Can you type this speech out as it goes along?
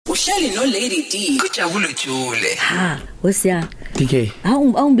uhleli no Lady D kujabule jule wesiya DK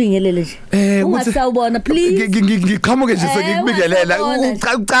awungibingelele nje ungasawubona please ngiqhamuke nje sekubingelela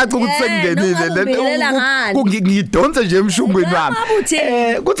ucaca ukuthi sengingenile ngidonse nje emshungweni wami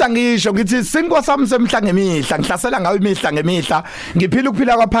kuthi angisho ngithi sinkwasami semhla ngemihla ngihlasela ngayo imihla ngemihla ngiphila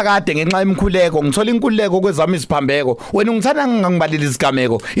ukuphila kwaphakade ngenxa yemkhuleko ngithola inkululeko kwezami isiphambeko wena ungithanda ngangibalila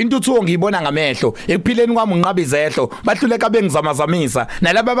isigameko intuthuko ngiyibona ngamehlo ekuphileni kwami unqaba izehlo bahluleka bengizamazamisa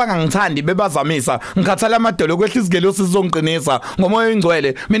nalabo abangangithandi bebazamisa ngikhathala amadolo kwehla isigelo sizongiqinisa ngomoya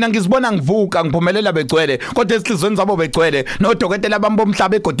ingcwele mina ngizibona ngivuka ngiphumelela begcwele kodwa esihlizweni zabo begcwele nodokotela bami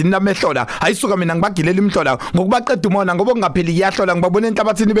bomhlaba egodini lamehlola ayisuka mina ngibagilela imhlola ngokubaqeda umona ngoba ngingaphili iyahlola ngibabona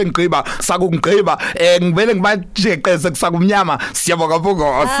enhlabathini bengigqiba sakungigqiba ngivele ngibajeqeze kusakumnyama Siyabonga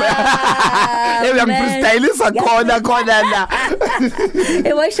Mpungose uyangifreestylisa khona la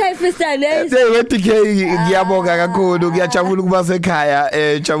washaya freestyle DK ngiyabonga kakhulu ngiyajabula ukuba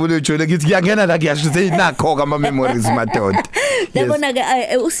sekhaya jabule jole ngithi ngiyangena la ngiyashise inakho kama memories madoda yabona ke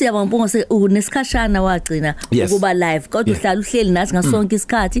uSiyabonga Mpungose unesikhashana wagcina ukuba live kodwa uhlala uhleli nathi ngasonke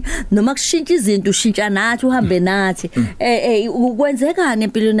isikhathi noma kushintsha izinto ushintsha nathi uhambe nathi ukwenzekani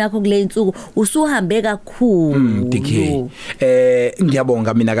empilweni yakho kule insuku usuhambe kakhulu DK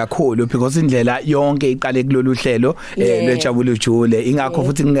ngiyabonga mina kakhulu because indlela yonke iqale kulolu hlelo lwejabule jule ingakho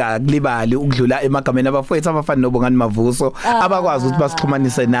futhi ngingakulibali ukudlula emagameni abafowethu abafana noBongani Mavuso abakwazi ukuthi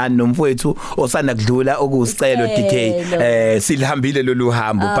basixhumanise nani nomfowethu osanda kudlula okusicelo DK silihambile lolu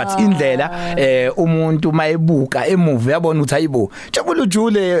hambo but indlela umuntu mayebuka emuva yabona ukuthi ayibo jabule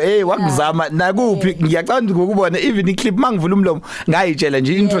jule wakuzama nakuphi ngiyacanda ukubona even iclip mangivula umlomo ngayitshela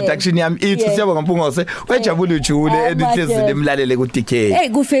nje introduction yami ithi Siyabonga Mpungose wejabule jule endihlezile emlalele ku DK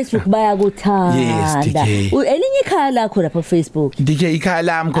ku Facebook bayakuthanda elinye ikhaya lakho lapha Facebook DK ikhaya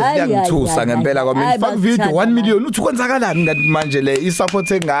lami because ngiyangithusa ngempela kwami ngifaka video 1 million uthi kwenzakalani ngathi manje le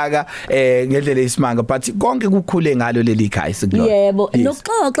isupport engaka ngendlela isimanga but konke kukhule ngalo leli ikhaya sikulo yebo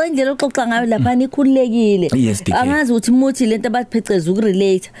nokuxoxa indlela oxoxa ngayo lapha nikhululekile angazi ukuthi muthi lento abapheceza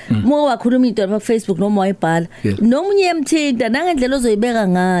ukurelate uma wakhuluma into lapha Facebook noma wayibhala nomunye emthinta nangendlela ozoyibeka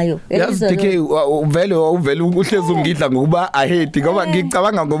ngayo DK uvele uhlezi ungidla ngokuba ahedi ngoba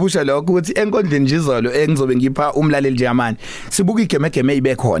ngicabanga ngobusha lokho ukuthi enkondleni njizolo engizobe ngipha umlaleli nje amani sibuka igemegeme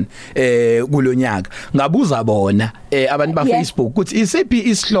ibe khona kulonyaka ngabuza bona abantu ba Facebook ukuthi isephi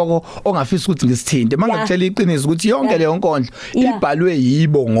isihloko ongafisa ukuthi ngisithinte mangakutshela iqiniso ukuthi yonke leyo nkondlo ibhalwe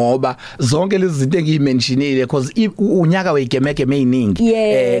yibo ngoba zonke lezi zinto engiyimentionile because unyaka wegemegeme eziningi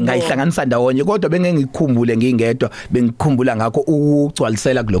ngayihlanganisa ndawonye kodwa bengengikukhumbule ngingedwa bengikhumbula ngakho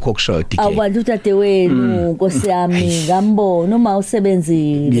ukugcwalisela kulokho okushoyo DK awubantu utade wenu Nkosi yami ngambona uma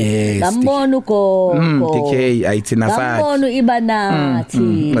usebenzile ngambona ugogo DK ayithina sathi ngambona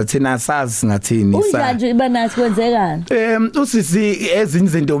ibanathi thina sazi ngathini unjanje ibanathi kwenzekani usisi ezinye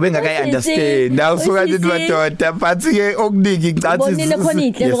izinto bengakayi understand awusuka nje madoda but ke okuningi ngicathi bonile khona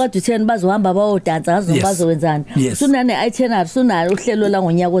inhlelo kade utheni bazohamba bayodansa bazowenzana sunane itinerary sunalo uhlelo la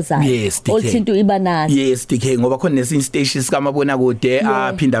ngonyaka ozayo oluthinto ibanathi DK ngoba khona nesinye station sikamabona kude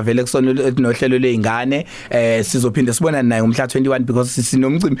aphinda vele kusona nohlelo leingane sizophinda sibona naye umhla 21 because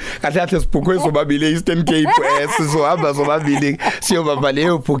sinomcimbi kahle sibhukhwe sobabili Eastern Cape sizohamba sobabili siyobamba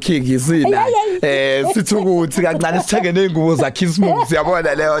leyo booking isina sithi ukuthi kancane sithenge nengubo za Christmas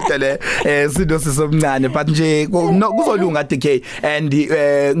yabona leyo nto le sindo sisomncane but nje kuzolunga DK and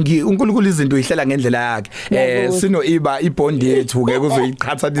uNkulunkulu izinto ihlela ngendlela yakhe sino ibond yethu ke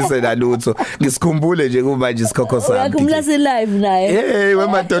kuzoyiqhathanise nalutho ngisikhumbule nje kuba nje isikhokho sami yakumla si live naye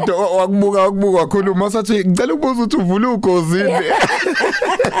wemadoda wakubuka wakhuluma sathi ngicela ukubuza ukuthi uvula ugozini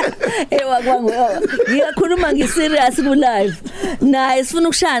wakwangu ngiyakhuluma ngiserious ku live naye sifuna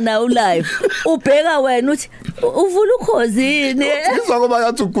ukushana u live ubheka wena uthi uvula ukhozini izwa ngoba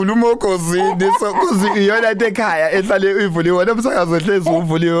yathi ukhuluma ukhozini so kuzi iyona into ekhaya ehlale ivuliwe wena umsakazo hlezi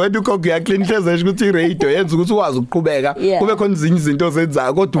uvuliwe wena ukhokho ya clean hlezi ukuthi i-radio yenza ukuthi ukwazi ukuqhubeka kube khona izinto izinto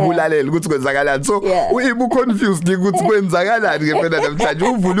ozenzayo kodwa ubulalela ukuthi kwenzakalani so uyibu confused ukuthi kwenzakalani ngempela namhlanje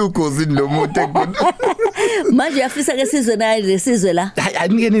uvula ukhozini lo muntu manje yafisa ke sizwe naye lesizwe la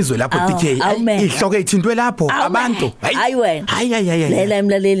ayingene izwe lapho DK ihloko ethintwe lapho abantu hayi wena lela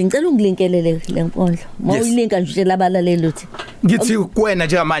emlaleli ngicela ungilinkelele lenkondlo mawuyilinka nje labalaleli uthi ngithi kuwena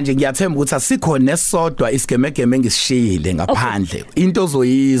nje manje ngiyathemba ukuthi asikho nesodwa isigemegeme engisishiyile ngaphandle into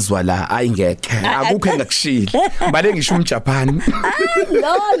ozoyizwa la ayingekho akukho engakushiyile bale ngisho umJapan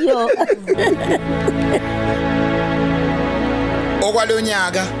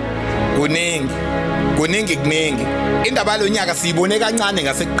okwalonyaka kuningi indaba lonyaka siyibone kancane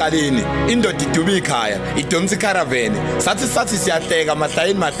ngasekuqaleni indoda iduba ikhaya idonsa icaravan sathi siyahleka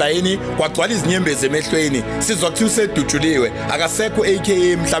madlayini kwagcwala izinyembezi emehlweni sizwa kuthi usedutshuliwe akasekho aka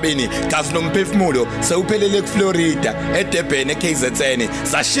emhlabeni gazi nomphefumulo sewuphelele kuFlorida eDurban eKZN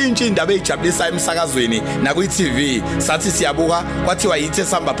zashintsha indaba ejabulisa emsakazweni nakuTV sathi siyabuka kwathiwa yithe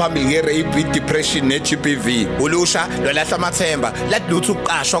samba phambili ngerape depression neGBV ulusha lwalahla amathemba lathi luthu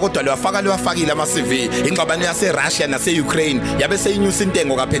uqashwa kodwa lwafakile ama CV ingxabano yaseRussia naseUkraine yabe seyinyusa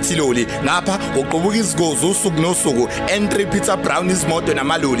intengo kaphethiloli ngapha uqubuka izigozi usuku nosuku entry Peter Brown izimoto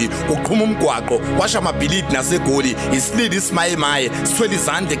namaloli uqhuma umgwaqo washa amabhilidi nasegoli isilili isimayemaye sithwele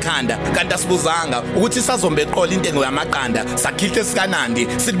izandla ekhanda kanti asibuzanga ukuthi sazombe eqola intengo yamaqanda sakhihle sikanandi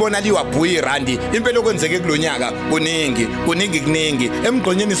silibona liwa bhuyi irandi impela okwenzeke kulonyaka kuningi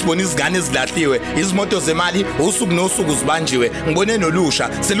emgqonyeni sibona izingane ezilahliwe izimoto zemali usuku nosuku zibanjiwe ngibone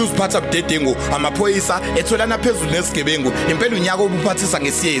nolusha seluziphatha budedengu amaphoyisa etholana phezulu nesigebengu impela unyaka obuphathisa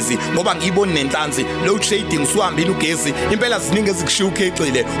ngesiyezi ngoba ngiyibona nenhlanzi load shedding suhambile ugesi impela ziningi ezikushiya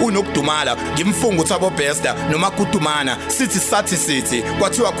ukhexile unokudumala ngimfunga uthabo besta noma kutumana sithi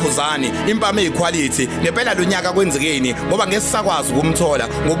kwathiwa khuzani impama equality ngempela lonyaka kwenzekeni ngoba ngesisakwazi ukumthola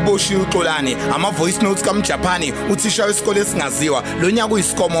ngokuboshiya uxolani ama voice notes kaMjapani uthisha wesikole esingaziwa lonyaka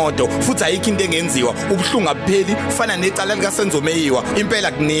uyisikomodo futhi ayikho into engenziwa ubuhlungu abupheli ufana necala lika Senzomeyiwa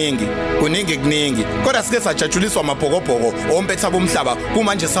impela kuningi kodwa sike sajajuliswa amabhokobhoko ompetha bomhlaba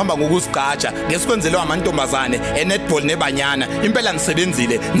kumanje sihamba ngokusigqaja ngesikwenzelwa amantombazane enetball nebanyana impela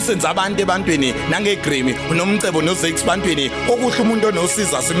nisebenzile nisenza abantu ebantwini nangeGrammy unomcebo noZex bantwini okuhle umuntu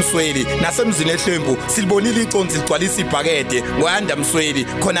onosiza simsweli nasemzini ehlwempu silibonile iconsi ligcwalisa ibhakede ngoyanda msweli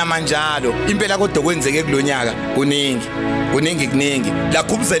khona manjalo impela kodwa kwenzeke kulonyaka kuningi la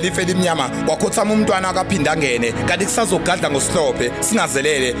kubuzela ife limnyama wakhothama umntwana akaphinda ngene kanti kusazogadla ngosihlophe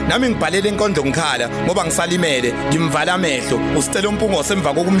singazelele nami ngibhalele inkondlo ngikhala ngoba ngisalimele ngimvala amehlo usicela Mpungose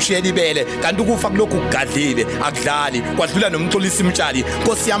emva kokumshiyela ibele kanti ukufa kulokhu kugadlile akudlali kwadlula nomxolisi imtshali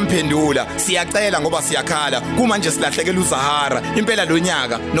Nkosi yamphendula siyacela ngoba siyakhala kumanje silahlekela uZahara impela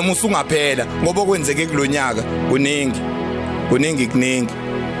lonyaka noma usungaphela ngoba kwenzeke kulonyaka kuningi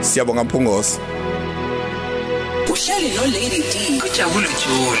Siyabonga Mpungose uhleli no Lady D kujabule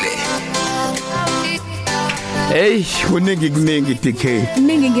jule hey kuningi DK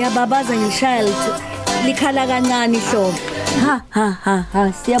Ningi ngiyababaza ngishaya likhala kancane ihlobo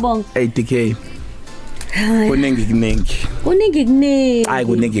ha siyabonga hey DK kuningi hayi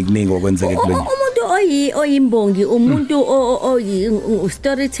kuningi okwenzeke kulona umuntu oyimbongi umuntu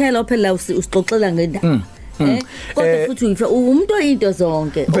storyteller phela usixoxela ngendaba kodwa futhi umuntu oyinto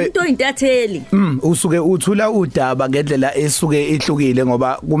zonke umuntu oyintatheli usuke uthula udaba ngendlela esuke ihlukile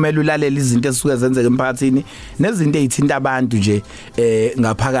ngoba kumele ulalela izinto esuke zenzeka emphakathini nezinto ezithinta abantu nje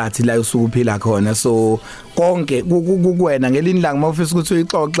ngaphakathi la usuke uphila khona so konke kuwena ngelini langa mawufisa ukuthi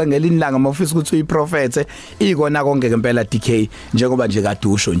uyixoxe ngelini langa mawufisa ukuthi uyiprofete ikona konke ngempela DK njengoba nje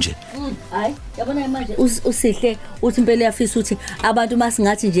kadusho nje hayi yabona manje usihle uthi impela yafisa ukuthi abantu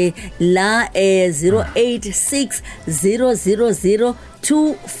masingathi nje la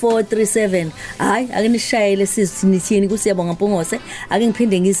 0860002437 hayi akinishayele sizithini kuSiyabonga Mpungose ake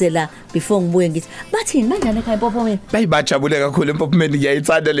ngiphinde ngize la before ngibuye ngithi bathini kanjani ekhaya Mpophomeni bayibajabule kakhulu Mpophomeni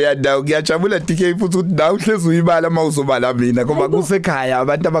ngiyayithanda le yandawo ngiyajabula DK futhi ukuthi nawe uhlezi uyibala mawuzobala mina ngoba kusekhaya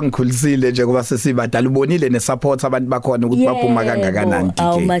abantu abangikhulisile nje ngoba sesibadala ubonile nesupport abantu bakhona ukuthi baphuma kangakanani DK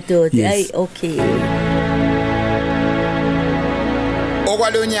awu madoda hayi okay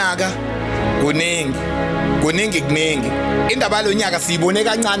okwalonyaka kuningi indaba lonyaka siyibone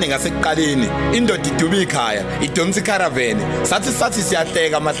kancane ngasekuqaleni indoda iduba ikhaya idonsa icaravan sathi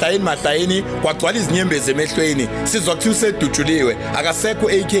siyahleka madlayini kwagcwala izinyembezi emehlweni sizwa kuthi usedutshuliwe akasekho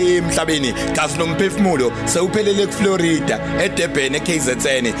aka emhlabeni gazi nomphefumulo sewuphelele kuFlorida eDurban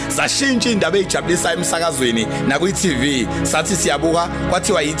eKZN zashintsha indaba ejabulisa emsakazweni nakuTV sathi siyabuka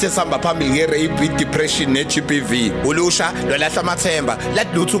kwathiwa yithe samba phambili ngerape depression neGBV ulusha lwalahla amathemba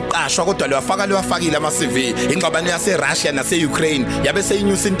lathi luthu uqashwa kodwa lwafakile ama CV ingxabano yaseRussia naseUkraine yabe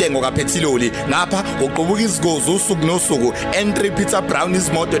seyinyusa intengo kaphethiloli ngapha uqubuka izigozi usuku nosuku entry Peter Brown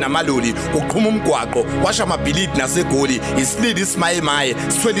izimoto namaloli uqhuma umgwaqo washa amabhilidi nasegoli isilili isimayemaye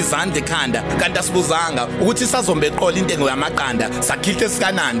sithwele izandla ekhanda kanti asibuzanga ukuthi sazombe eqola intengo yamaqanda sakhihle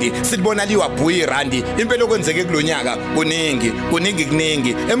sikanandi silibona liwa bhuyi irandi impela okwenzeke kulonyaka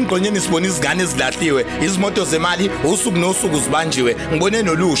kuningi emgqonyeni sibona izingane ezilahliwe izimoto zemali usuku nosuku zibanjiwe ngibone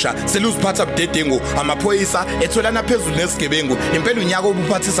nolusha seluziphatha budedengu amaphoyisa amaphoyisa etholana phezulu nesigebengu impela unyaka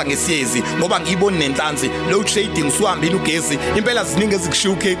obuphathisa ngesiyezi ngoba ngiyiboni nenhlanzi load shedding suhambile ugesi impela ziningi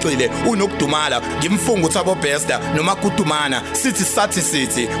ezikushiya ukhecile unokudumala ngimfunga uthi abo besta noma kudumana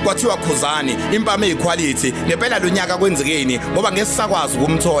sithi kwathiwa khuzani impama equality ngempela lo nyaka kwenzekeni ngoba ngesisakwazi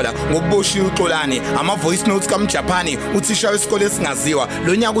ukumthola ngobushiya uxolani ama voice notes kaMjapani uthisha wesikole esingaziwa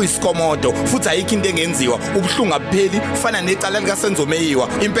lo nyaka uyisikomodo futhi ayikho into engenziwa ubuhlungu abupheli ufana necala lika Senzomeyiwa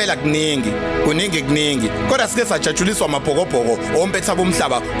impela kuningi kodwa sike sajajuliswa amabhokobhoko ompetha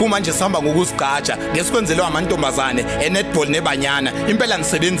bomhlaba kumanje sihamba ngokusigqaja ngesikwenzelwa amantombazane enetball nebanyana impela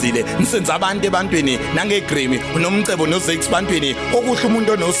nisebenzile nisenza abantu ebantwini nangegrimi unomcebo nozex bantwini okuhle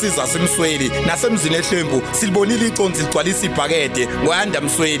umuntu onosiza simsweli nasemzini ehlembu silibonile iconsi ligcwalisa ibhakede ngoyanda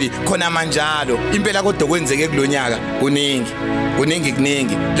msweli khona manjalo impela kodwa kwenzeke kulonyaka kuningi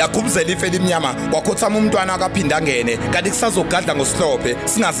laqhubuzela ife limnyama wakhothama umntwana akaphinda ngene kanti kusazogadla ngosihlophe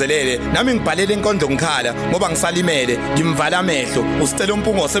singazelele nami ngibhalele inkondlo ngikhala ngoba ngisalimele ngimvala amehlo usicela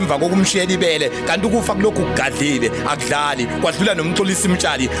umpungose emva kokumshiyela ibele kanti ukufa kulokhu kugadlile akudlali kwadlula nomxolisi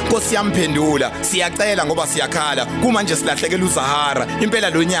imtshali Nkosi yamphendula siyacela ngoba siyakhala kumanje silahlekela uZahara impela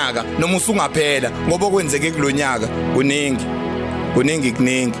lo nyaka noma usungaphela ngoba kwenzeke kulonyaka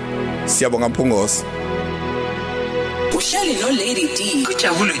kuningi Siyabonga Mpungose uhleli no Lady D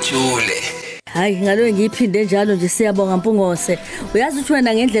kujabule jule. Hayi ngalo ngiphinde njalo nje Siyabonga Mpungose uyazi ukuthi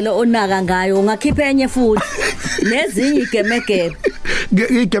wena ngendlela onaka ngayo ungakhipha enye futhi nezinye igemegeme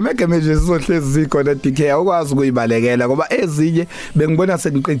igemegeme nje sizohlezi zikhona DK awukwazi ukuyibalekela ngoba ezinye bengibona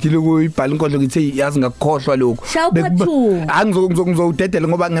sengiqedile ukuyibhala inkondlo ngithi yazi ngakukhohlwa lokho angizokudedela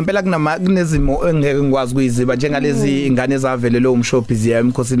ngoba ngempela kunezimo engeke ngikwazi ukuyiziba njengalezi ingane ezavele lo umshophi ziya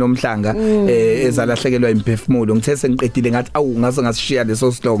emkhosini omhlanga ezalahlekelwa imphefumulo ngithe sengiqedile ngathi awu ngase ngasishiya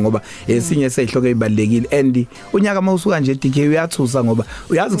leso sihloko ngoba esinye sehloko ezibalekile and unyaka mawusuka nje DK uyathusa ngoba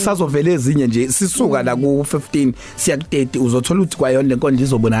uyazi kusazovela ezinye nje sisuka la ku 15 siya ku 30 uzothola ukuthi kwayona lenkondlo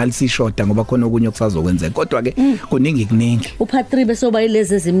izobonakala sishoda ngoba khona okunye okusazokwenzeka kodwa ke kuningi uPatribe soba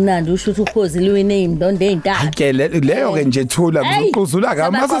ilezi ezimnandi usho ukuthi ukhozi liwine imndondo ezintathu ake leyo ke nje thula ngizuzula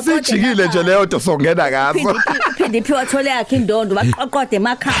ka mase sijikile nje leyo nto songena ngaso phinde iphiwa thole yakhe indondo baqoqoda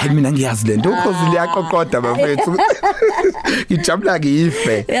emakhaya hayi mina ngiyazi lento ukhozi liyaqoqoda bafethu ngijabula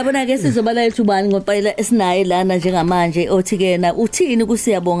ngife uyabona ke sizobala lethu bani ngoba esinaye lana njengamanje othi kena uthini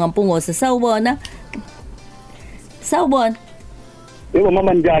kuSiyabonga Mpungose sawubona Yebo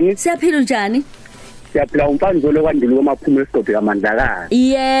mama njani? Siyaphila njani? Siyaphila umfana lo kwandile kwamaphumulo esigobhe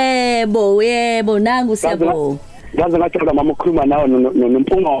kamandlakazi. Yebo nangu Siyabonga. Ngaze ngatshola mama ukhuluma nawe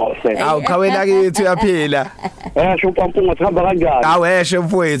noMpungose. Awu khawela kithi uyaphila. Sho Mpungose hamba kanjani? Aweshe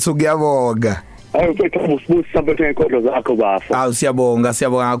mfowethu kuyabonga. Mfethu ubusibusi sabethe inkodlo zakho bafo. Awu siyabonga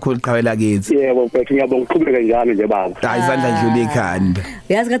kakhulu qhawela kithi. Yebo mfethu ngiyabonga uqhubeke njalo nje baba. Hayi izandla ndlula ikhanda.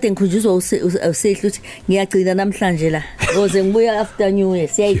 Uyazi kade ngikhunjuzwa usehla uthi ngiyagcina namhlanje la. Ngoze ngibuya after new year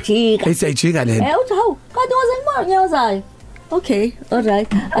siyayijika. Siyayijika lena. Uthi hawu kade ngoze ngibona nyazayo. Okay, all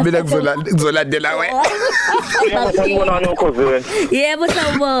right. Mina ngizolandela wena. Ngiyabona nokhozi wena. Yebo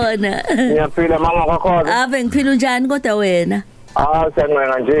sawubona. Ngiyaphila mama kwakho. Ave ngiphila njani kodwa wena?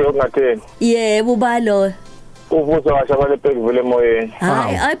 Siyancenga nje okungatheni. Yebo balo. Uvuso washa kwale Bergville emoyeni.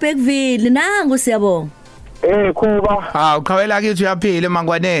 Hayi Bergville nangu Siyabonga. Kuba. Uqhawela kithi uyaphila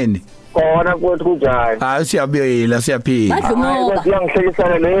emangwaneni. Khona kuthi kunjani? Hayi siyaphila. Badlumoba.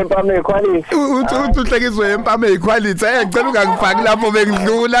 Ngiyangihlekisana lempama equality. Uthi uhlekiswe empama equality. Ngicela ungangifaki lapho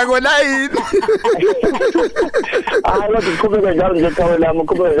bengidlula kona yini. Hayi uqhubeke njalo nje qhawela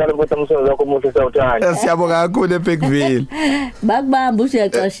uqhubeke njalo mfowethu umsebenzi wakho omuhle sawuthanda. Siyabonga kakhulu eBergville. Bakubamba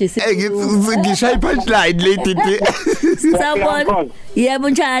usiyaqashisa. Ngishaya ipunchline lady. Sawubona. Yebo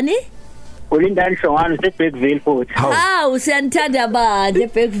njani? Ulindani Shongani eBergville futhi. Hawu siyanithanda bandle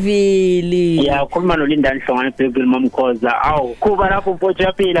eBergville. Khuluma noLindani Shongani eBergville mamkhoza. Awu kuba lapho mfowethu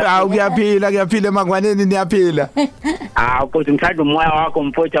uyaphila. Awu kuyaphila emangwaneni niyaphila. Mfowethu ngithanda umoya wakho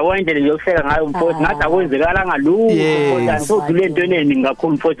mfowethu wendele nje yokuhleka ngayo mfowethu ngathi akwenzekala ngalutho mfowethu sokudlula into eningi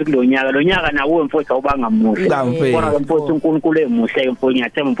kakhulu mfowethu kulonyaka lonyaka nawo mfowethu awubanga muhle. Bona mfowethu uNkulunkulu emuhle mfowethu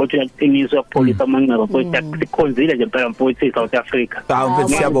ngiyathemba mfowethu uyaqiniswa ukupholisa amangcebo mfowethu sikhonzile nje phela mfowethu South Africa. Mfowethu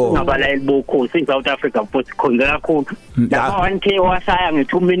siyabonga. Ngabalayeli ukhosi South Africa mfowethu khonza kakhulu lapha 1k washaya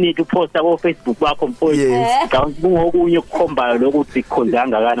nge2 minutes uposta ko Facebook bakho mfowethu ngawubunga okunye ukukhombayo lokuthi khonza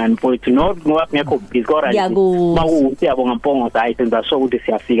kangakanani mfowethu not ngoba ngekho busy kodwa Siyabonga Mpungose hayi senza sho ukuthi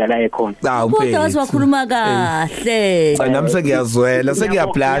siyafika la ekhona mfowethu wakhuluma kahle nami sengiyazwela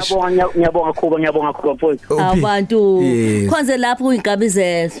sengiyablash ngiyabonga khuba mfowethu abantu khonze lapho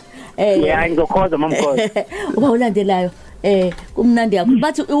kuyinkabizezo ngizokhoza mamkhoza uba ulandelayo kumnandi yakho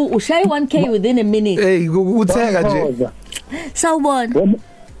bathi ushaya 1k within a minute utheka nje sawubona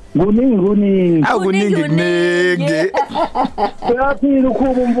Kuningi. Akuningi. Uyaphila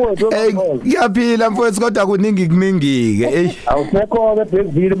ukhuba mfowethu. Ngiyaphila mfowethu kodwa kuningi ke. Awusekho ke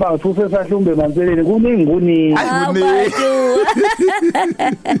bezivile bangithuse sahlumbe manzeleni kuningi.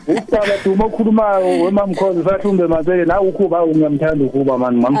 Usaba duma okhulumayo wemamkhozi sahlumbe manzeleni nawe ukhuba ngiyamthanda ukhuba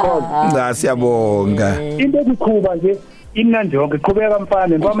mani mamkhozi. Siyabonga. Into ekukhuba nje imnandi yonke iqhubeka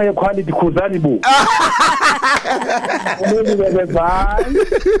mfana noma yequality khuzani bu.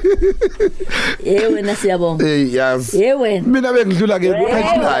 Wena Siyabonga. Yes. Wena. Mina bengidlula ke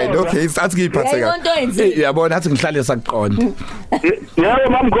ku-punchline. Okay, sathi ngiyiphatheka. Yabona athi ngihlale sakuqonda. Yebo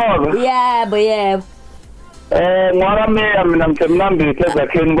mamkhozi. Yebo. Ngwarameya mina mthemnambithe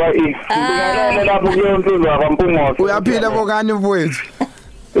ezakheni kwa-Ngibingelele lapho kuyontuzwa kwaMpungose. Uyaphila bokani mfowethu?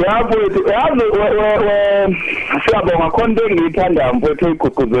 Yazi Siyabonga khona into engiyithanda mfowethu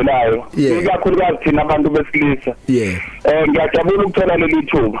eyigqugquzelayo. Ikakhulukazi thina abantu besilisa. Ngiyajabula ukuthola leli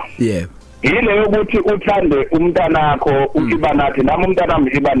thuba. Yile yokuthi uthande umntanakho uIbanathi nami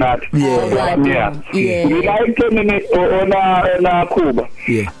umntanami Ibanathi. Ngila ekuthenini ona khuba.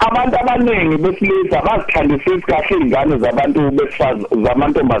 Abantu abaningi besilisa bazithandisisi kahle izingane zabantu besifazi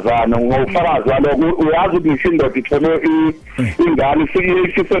zamantombazana ngofakazi waloko uyazi ukuthi ngishindoda ithole ingane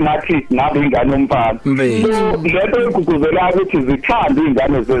siyishise ngathi nabe ingane yomfana. Lento iguguzela ukuthi zithande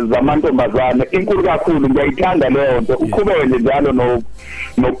izingane zamantombazana inkulu kakhulu ngiyayithanda leyo nto uqhubeke njalo no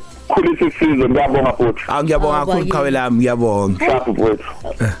khulisa isizwe ngiyabonga futhi. Ngiyabonga kakhulu qhawe lami ngiyabonga. Safu futhi.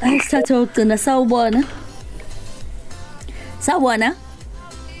 Ayisithathe ugcina sawubona.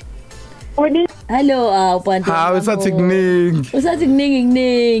 Hello bantu. Usathi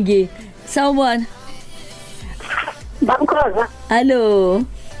kuningi. Sawubona. Bamkhoza. Hello.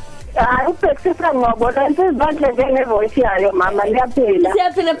 Ubhekisisa ngobona izandla njengevoice yayo mama ngiyaphila.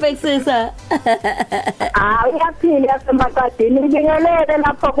 Siyaphila bhekisisa. Uyaphila yasemakadini ngibingelele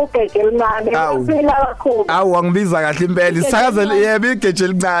lapho kugeje elincane. Uyaphila kakhulu. Angibiza kahle impela isakazelo yebo igeje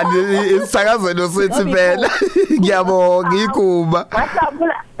elincane isakazelo sethi impela. Ngiyabonga ikuba.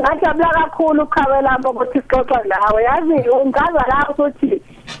 Ngajabula kakhulu ukhawe lapho ukuthi sixoxa nawe. Yazi ungaza la ukuthi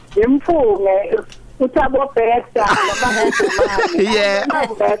imfunge uthabo bheka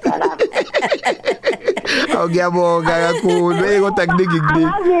ngiyabonga kakhulu kodwa kuningi.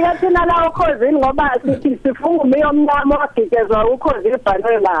 Azi thina la ukhozini ngoba sithi sifunga umyomnyama ogigezwa ukhozi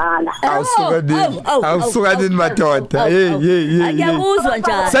ibhanwe lahala. Awusuka nini madoda. Ngiyakuzwa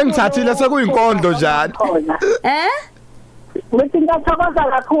njalo. Sengithathile sekuyinkondlo njalo. Ngithi ngiyathokoza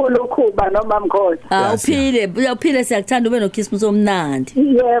kakhulu ukhuba noma Mkhosi. Uyaphile siyakuthanda ube noKhisimusi omnandi.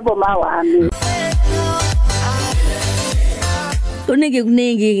 Yebo mawami.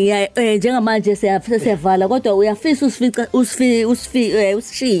 Kuningi njengamanje siyavala kodwa uyafisa usishiye.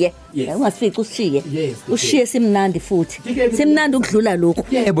 Ungasifica usishiye. Ushiye simnandi futhi. Simnandi ukudlula lokho.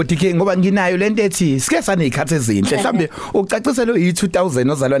 Yebo DK ngoba nginayo lento ethi sike sanezikhathi ezinhle mhlambe ucacisela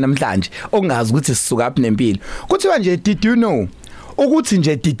i2000 ozalwa namhlanje ongazi ukuthi sisuka aphi nempilo. Kuthiwa nje did you know ukuthi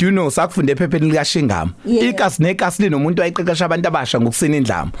nje did you know sakufunde ephepheni lika Shingama ikasi nekasi linomuntu ayiqeqesha abantu abasha ngokusina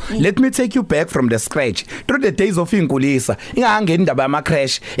indlamu. Let me take you back from the scratch through the days of inkulisa ingangena indaba yama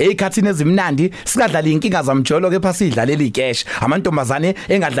crash ezikhathini ezimnandi sikadlala inkinga zamjolo kepha sidlalela icash amantombazane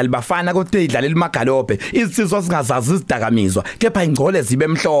engadlali bafana kodwa idlalela imagalophe izisizwa singazazi izidakamizwa kepha ingcole zibe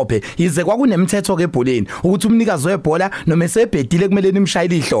emhlophe yize kwakunemithetho kebholeni ukuthi umnikazi webhola noma esebhedile kumele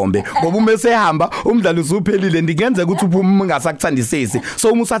nimshayile ihlombe ngoba uma esehamba umdlalo usuphelile ndingenze ukuthi uphume ungasakuthandi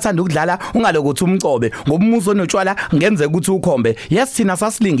so uma usathanda ukudlala ungalokuthi umcobe ngoba umuzo notshwala ngenze ukuthi ukhombe. Yes thina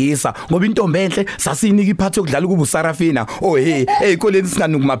sasilingisa ngoba intombi enhle sasinika iphathi yokudlala kuba uSarafina ezikoleni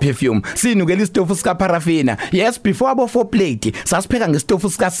singanuka ama perfume sinukela istofu sika parafina. Yes before abo 4 plate sasipheka ngestofu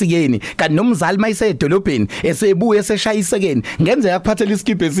sika sikeni kanti nomzali mayisedolobheni esebuye eseshaya isekeni ngenzeka kuphathela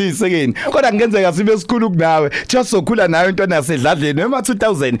iskipe esiyisekeni kodwa ngenzeka sibe sikhulu kunawe just sokhula nayo intwana yasedladleni ema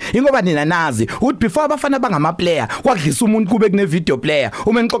 2000 ingoba nina nazi ukuthi before abafana bangama player kwakudlisa umuntu kube video player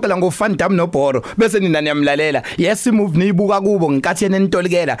uma ngixoxela ngoFan Dam noBhoro bese nina niyamlalela. Yes move niyibuka kubo ngikathi yena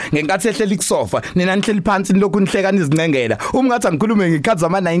entolikela ngenkathi ehlela kusofa nina nihleli phansi nilokhu nihleka nizincengela ngathi angikhulume ngikhathi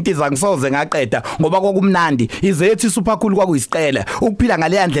zama 90s angisoze ngaqeda ngoba kwakumnandi izethi super cool kwakuyisiqela ukuphila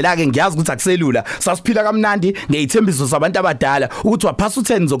ngale ndlela ke ngiyazi ukuthi akuselula sasiphila kamnandi ngeyithembiso zabantu abadala ukuthi waphasa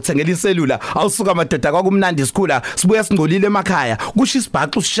u10 zokuthengela iselula awusuka madoda kwakumnandi sikhula sibuya singcolile emakhaya kusho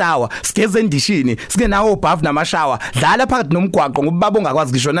isibhaxa usishawa sigeze endishini sike nawo bath namashawa dlala phakathi nomgwaqo umgwaqo ngoba baba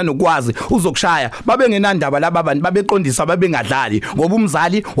ongakwazi ngisho nanokwazi uzokushaya babe ngenandaba laba abantu babeqondisa babengadlali ngoba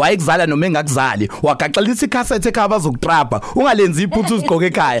umzali wayekuzala noma engakuzali wagaxelisa icassette ekhaya bazokutrapa ungalenzi iphuthu uzigqoke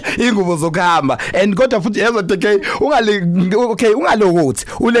ekhaya ingubo zokuhamba and kodwa futhi yezo okay ungalokuthi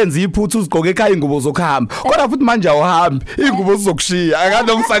ulenza iphuthu uzigqoke ekhaya ingubo zokuhamba kodwa futhi manje awuhambi ingubo zizokushiya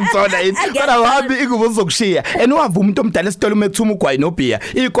akanomsangithola yini kodwa uhambi ingubo zizokushiya and wavuma umuntu omdala esitolo umethuma ugwayi nobhiya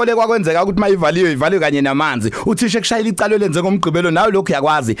ikole kwakwenzeka ukuthi mayivaliwe kanye namanzi uthisha ekushayela icalo lenze ngomgqibelo nawe lokho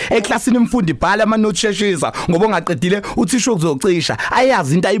yakwazi eclassini imfundo ibhala ama notes sheshisa ngoba ongaqedile uthisha ukuzocisha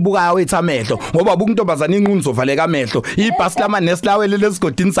ayazi into ayibukayo wethu amehlo ngoba bukuntombazana inqunu zovaleka amehlo ibhasi lamanesi lawele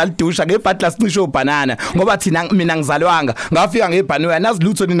lesigodini salidusha ngebhatla sicisho banana ngoba thina mina ngizalwanga ngafika ngebhanoya nazi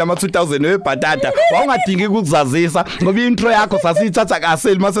lutho nina ama 2000 webhatata wawungadingi ukuzazisa ngoba intro yakho sasithatha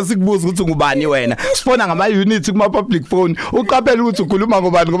kaseli mase sikubuza ukuthi ngubani wena sifona ngama units kuma public phone uqaphela ukuthi ukhuluma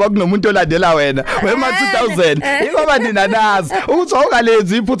ngobani ngoba kunomuntu olandela wena wema 2000 ingoba nina nazi ukuthi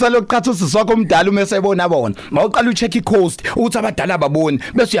awukalenzi iphutha lokuqhatha usiswakho omdala uma esebona bona mawuqala ucheck icoast ukuthi abadala baboni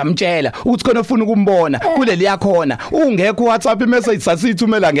bese uyamtshela ukuthi khona ufuna ukumbona kuleli yakhona ungekho WhatsApp imessage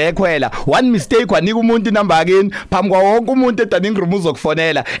sasithumela ngekhwela one mistake wanika umuntu inamba yakini phambi kwa wonke umuntu edaning room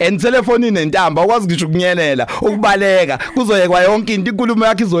uzokufonela and telephone inentamba ukwazi ngisho kunyelela ukubaleka kuzoyekwa yonke into inkulumo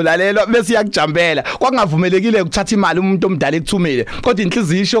yakhe izolalelwa bese iyakujambela kwakungavumelekile ukuthatha imali umuntu omdala ekuthumile kodwa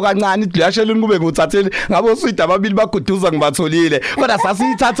inhliziyo isho kancane idlashela kube nguthathele ngabo swida ababili baguduza ngibatholile kodwa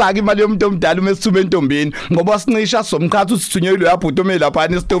sasiyithatha ke imali yomuntu omdala uma sithume entombini ngoba sincisha somqhatha usithunyelwe yabhutomela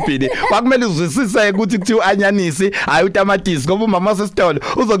lapha esitobhini kwakumele uzwisise ukuthi kuthiwa anyanisi hayi utamatisi ngoba umama sesitolo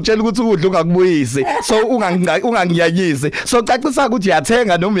uzokutshela ukuthi ukudla ungakubuyisi so ungangiyakisi so cacisa ukuthi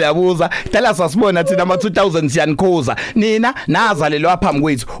uyathenga noma uyabuza dala sasibona thina ama 2000 siyanikhoza nina nazalelwa phambi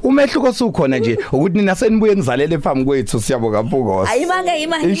kwethu umehluko osukhona nje ukuthi nina senibuye nizalele phambi kwethu Siyabonga Mpungose ayimake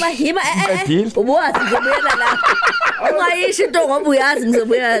ima ubuwazi ngizobuyela la ungayisho into ngoba uyazi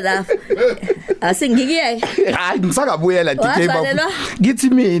ngizobuyela la asingikiyeke hayi ngisakabuyela DK baba ngithi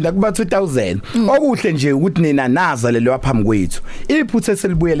mina kuba 2000 okuhle nje ukuthi nina nazalelwa phambi kwethu iphuthe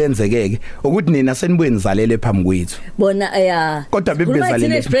selibuye lenzekeke ukuthi nina senibuye nizalele phambi kwethu bona kodwa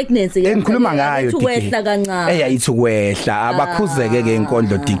bebezalele pregnancy engikhuluma ngayo ukwehla kancane eyayithi ukwehla abakhuzeke ke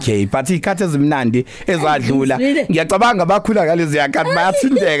inkondo DK but ikhathi ezimnandi ezadlula ngiyacabanga bakhula ngalezi yakhathi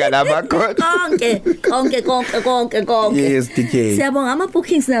bayathindeka laba konke yes DK Siyabonga ama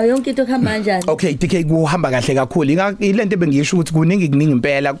bookings nayo yonke into khamba kanjani okay DK kuhamba kahle kakhulu ilento bengisho ukuthi kuningi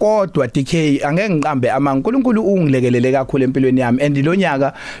impela kodwa DK angeke ngiqambe uNkulunkulu ungilekelele kakhulu empilweni yami and lo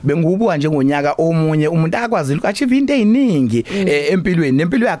nyaka bengubuka njengonyaka omunye umuntu akwazi ukachieve into eziningi empilweni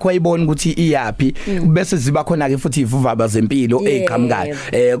nempilo yakhe wayibona ukuthi iyapi bese ziba khona ke futhi ivuvaba zempilo eqhamukayo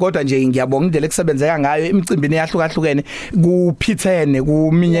kodwa nje ngiyabonga indlela ekusebenzeka ngayo emicimbini eyahlukahlukene kuphithene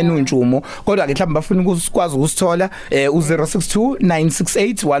kuminyene untshumo kodwa ke mhlawumbe bafuna ukukwazi ukusithola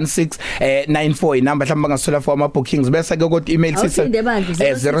u0629681694 inamba mhlawumbe bangasithola for ama bookings bese ke kodwa email sithi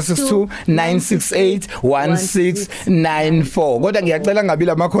 0629681694 kodwa ngiyacela ngabi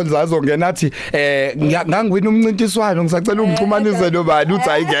la calls azongena athi ngangiwina umncintiswano ngisacela ungixhumanise nobani uthi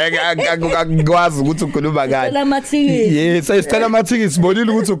ayingeke akwazi ukuthi ukhuluma ngani yes sicela amathikisi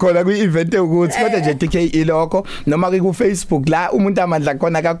sibonile ukuthi ukhona kwi-event ukuthi kodwa nje DK ilokho noma ke ku Facebook la umuntu amandla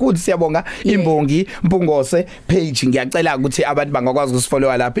khona kakhulu Siyabonga Imbongi Mpungose page ngiyacela ukuthi abantu bangakwazi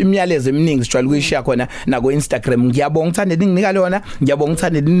ukusifollowa lapha imiyalezo eminingi sijwayele ukuyishare khona na ku Instagram ngiyabonga uthande ninginika lona ngiyabonga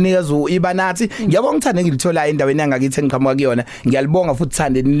uthande ninikeza ibanathi ngiyabonga uthande ngilithola endaweni yangakithi engiqhamuka kuyona ngiyalibonga futhi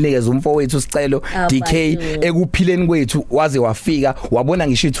uthande ninikeza umfowethu sicelo DK ekuphileni kwethu waze wafika wabona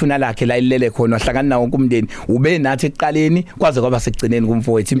ngisho ithuna lakhe la ilele khona wahlangana nawo kumndeni ube nathi eqaleni kwaze kwaba sekugcineni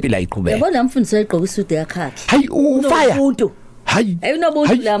kumfowethu impilo ayiqhubeka yabona mfundisi ayiqoka isudu yakhakhe hayi ufire hayi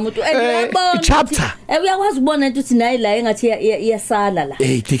ayinobuntu la muntu uyabona chapter uyakwazi ukubona ukuthi nayi la engathi iyasala la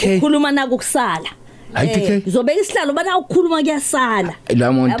ukhuluma naku kusala ngizobeka isihlalo bana ukukhuluma kuyasala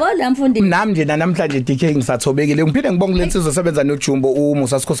yabo la mfundi nami nje namhlanje DK ngisathobekile ngiphinde ngibonge lensizwe esebenza noJumbo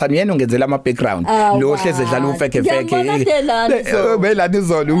uMusa Sikhosana yena ongenzela ama background lo hleze dlala ufeke belani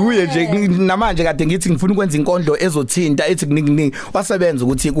izolo uye nje namanje kade ngithi ngifuna ukwenza inkondlo ezothinta ethi kuningi wasebenza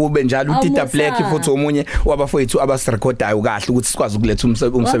ukuthi kube njalo uTita Black futhi omunye wabafowethu abasirecordayo kahle ukuthi sikwazi ukuletha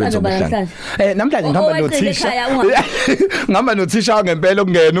umsebenzi omhlanje namhlanje ngihamba nothisha ngempela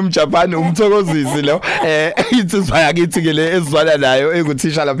okungena umJapan umthokozisi lo insizwa yakithi ke le ezizwana nayo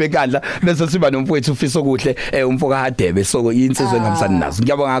enguthisha lapha enkandla bese siba nomfowethu ufisa okuhle umfoka Hadebe so insizwe engihambisana nazo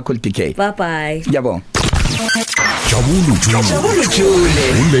ngiyabonga kakhulu DK bye bye ngiyabonga Jabulu Jule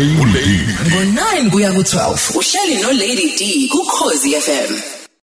ngo9 kuya ku12 uhleli no Lady D ku Khosi FM